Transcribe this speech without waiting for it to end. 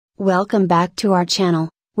Welcome back to our channel,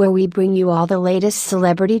 where we bring you all the latest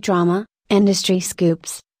celebrity drama, industry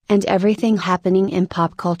scoops, and everything happening in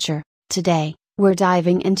pop culture. Today, we're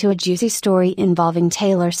diving into a juicy story involving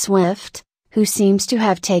Taylor Swift, who seems to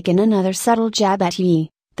have taken another subtle jab at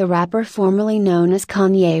Ye, the rapper formerly known as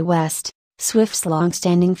Kanye West. Swift's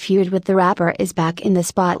long-standing feud with the rapper is back in the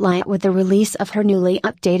spotlight with the release of her newly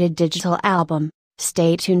updated digital album.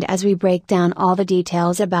 Stay tuned as we break down all the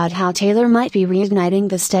details about how Taylor might be reigniting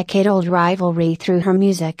this decade-old rivalry through her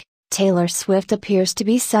music. Taylor Swift appears to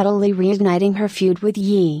be subtly reigniting her feud with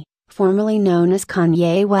Ye, formerly known as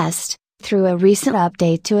Kanye West, through a recent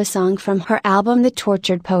update to a song from her album The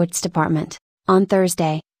Tortured Poets Department. On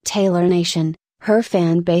Thursday, Taylor Nation, her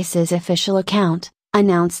fan base's official account,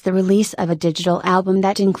 announced the release of a digital album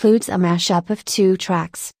that includes a mashup of two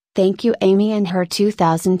tracks, Thank You aIMee and her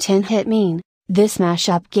 2010 hit Mean. This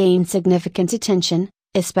mashup gained significant attention,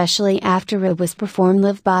 especially after it was performed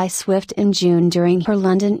live by Swift in June during her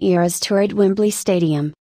London Eras tour at Wembley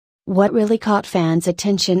Stadium. What really caught fans'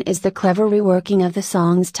 attention is the clever reworking of the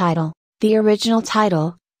song's title. The original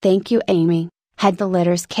title, Thank You aIMee, had the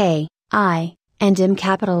letters K, I, and M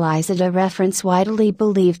capitalized, a reference widely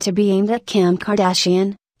believed to be aimed at Kim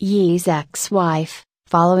Kardashian, Ye's ex-wife,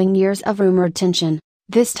 following years of rumored tension.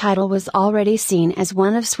 This title was already seen as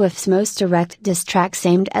one of Swift's most direct diss tracks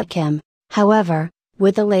aimed at Kim. However,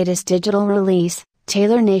 with the latest digital release,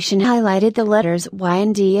 Taylor Nation highlighted the letters Y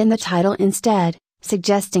and D in the title instead,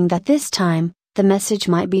 suggesting that this time, the message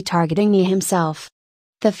might be targeting Ye himself.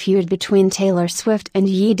 The feud between Taylor Swift and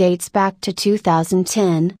Ye dates back to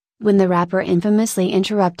 2010, when the rapper infamously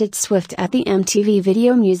interrupted Swift at the MTV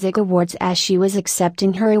Video Music Awards as she was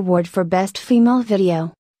accepting her award for Best Female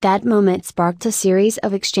Video. That moment sparked a series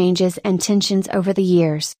of exchanges and tensions over the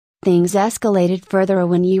years. Things escalated further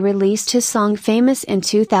when Ye released his song Famous in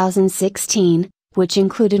 2016, which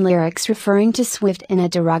included lyrics referring to Swift in a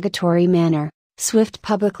derogatory manner. Swift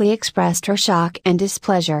publicly expressed her shock and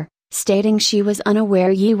displeasure, stating she was unaware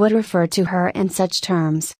Ye would refer to her in such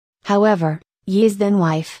terms. However, Ye's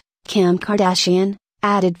then-wife, Kim Kardashian,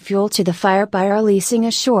 added fuel to the fire by releasing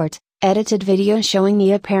a short, edited video showing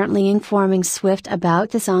Ye apparently informing Swift about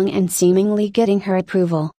the song and seemingly getting her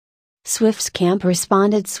approval. Swift's camp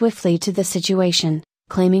responded swiftly to the situation,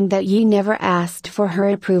 claiming that Ye never asked for her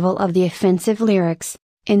approval of the offensive lyrics.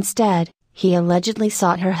 Instead, he allegedly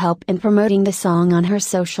sought her help in promoting the song on her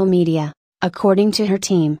social media. According to her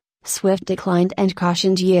team, Swift declined and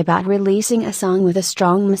cautioned Ye about releasing a song with a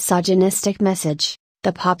strong misogynistic message.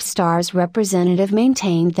 The pop star's representative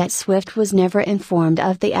maintained that Swift was never informed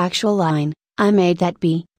of the actual line, I made that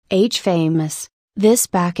B.H. famous. This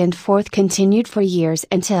back and forth continued for years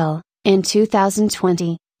until, in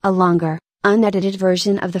 2020, a longer, unedited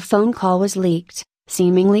version of the phone call was leaked,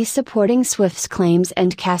 seemingly supporting Swift's claims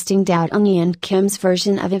and casting doubt on Ye and Kim's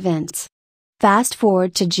version of events. Fast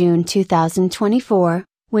forward to June 2024,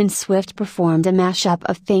 when Swift performed a mashup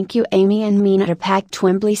of Thank You aIMee and Mean at a packed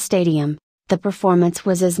Wembley Stadium. The performance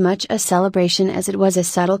was as much a celebration as it was a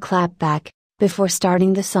subtle clapback. Before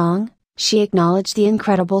starting the song, she acknowledged the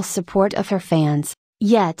incredible support of her fans.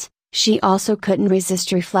 Yet, she also couldn't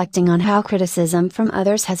resist reflecting on how criticism from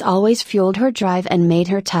others has always fueled her drive and made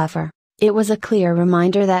her tougher. It was a clear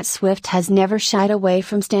reminder that Swift has never shied away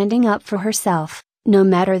from standing up for herself, no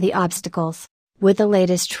matter the obstacles. With the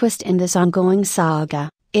latest twist in this ongoing saga,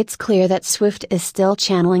 it's clear that Swift is still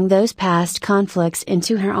channeling those past conflicts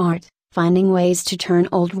into her art, finding ways to turn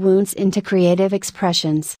old wounds into creative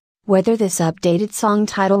expressions. Whether this updated song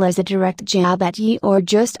title is a direct jab at Ye or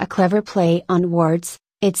just a clever play on words,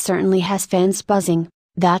 it certainly has fans buzzing.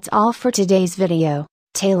 That's all for today's video.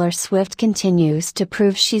 Taylor Swift continues to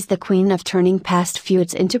prove she's the queen of turning past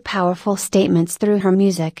feuds into powerful statements through her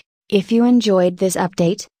music. If you enjoyed this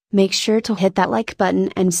update, make sure to hit that like button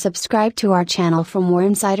and subscribe to our channel for more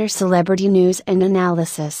insider celebrity news and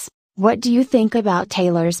analysis. What do you think about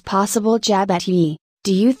Taylor's possible jab at Ye?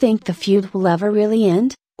 Do you think the feud will ever really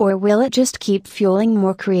end, or will it just keep fueling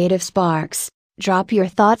more creative sparks? Drop your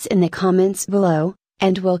thoughts in the comments below,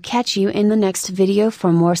 and we'll catch you in the next video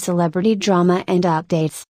for more celebrity drama and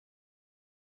updates.